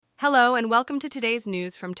Hello and welcome to today's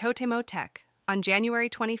news from TotemoTech on January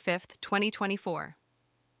 25th, 2024.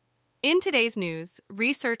 In today's news,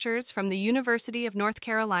 researchers from the University of North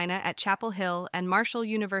Carolina at Chapel Hill and Marshall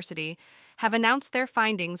University have announced their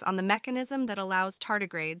findings on the mechanism that allows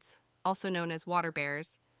tardigrades, also known as water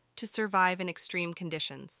bears, to survive in extreme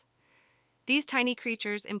conditions. These tiny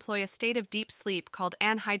creatures employ a state of deep sleep called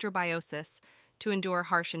anhydrobiosis to endure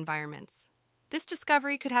harsh environments. This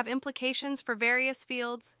discovery could have implications for various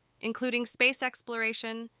fields, including space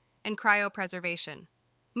exploration and cryopreservation.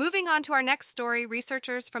 Moving on to our next story,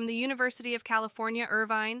 researchers from the University of California,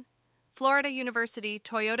 Irvine, Florida University,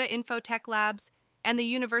 Toyota Infotech Labs, and the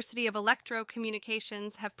University of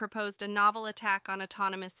Electrocommunications have proposed a novel attack on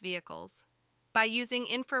autonomous vehicles. By using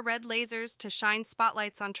infrared lasers to shine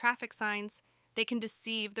spotlights on traffic signs, they can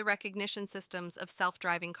deceive the recognition systems of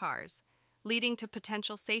self-driving cars, leading to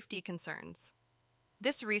potential safety concerns.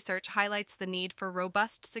 This research highlights the need for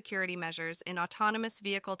robust security measures in autonomous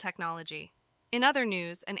vehicle technology. In other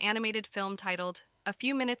news, an animated film titled A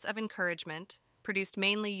Few Minutes of Encouragement, produced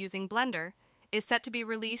mainly using Blender, is set to be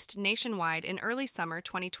released nationwide in early summer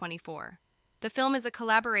 2024. The film is a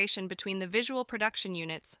collaboration between the visual production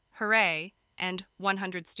units Hooray and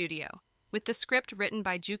 100 Studio, with the script written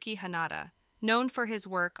by Juki Hanada, known for his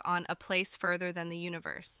work on A Place Further Than the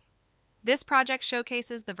Universe. This project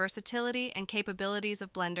showcases the versatility and capabilities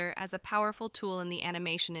of Blender as a powerful tool in the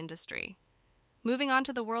animation industry. Moving on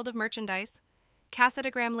to the world of merchandise,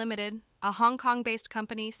 Cassetagram Limited, a Hong Kong-based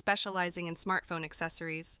company specializing in smartphone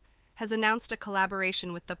accessories, has announced a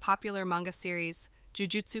collaboration with the popular manga series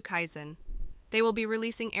Jujutsu Kaisen. They will be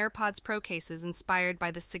releasing AirPods Pro cases inspired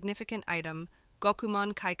by the significant item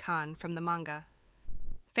Gokumon Kaikan from the manga.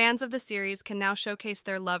 Fans of the series can now showcase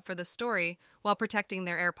their love for the story while protecting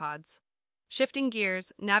their AirPods. Shifting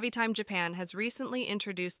gears, Navitime Japan has recently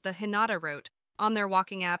introduced the Hinata route on their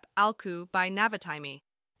walking app Alku by Navitime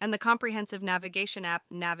and the comprehensive navigation app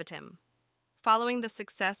Navitim. Following the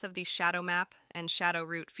success of the Shadow Map and Shadow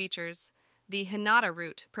Route features, the Hinata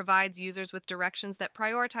route provides users with directions that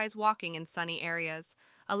prioritize walking in sunny areas,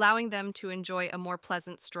 allowing them to enjoy a more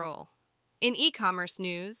pleasant stroll. In e-commerce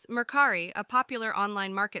news, Mercari, a popular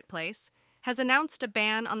online marketplace, has announced a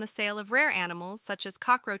ban on the sale of rare animals such as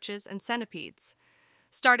cockroaches and centipedes.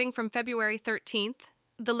 Starting from February 13th,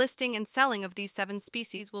 the listing and selling of these 7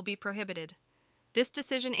 species will be prohibited. This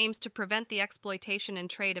decision aims to prevent the exploitation and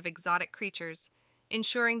trade of exotic creatures,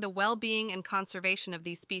 ensuring the well-being and conservation of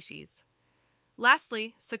these species.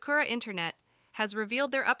 Lastly, Sakura Internet has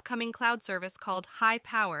revealed their upcoming cloud service called High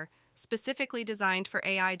Power, specifically designed for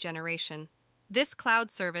AI generation. This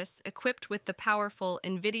cloud service, equipped with the powerful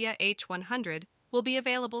NVIDIA H100, will be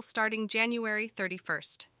available starting January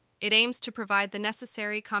 31st. It aims to provide the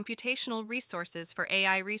necessary computational resources for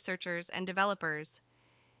AI researchers and developers,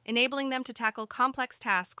 enabling them to tackle complex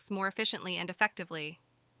tasks more efficiently and effectively.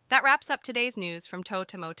 That wraps up today's news from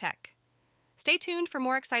TotemoTech. Stay tuned for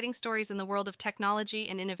more exciting stories in the world of technology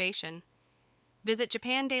and innovation. Visit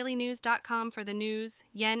JapandailyNews.com for the news,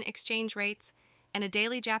 yen exchange rates, and a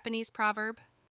daily Japanese proverb.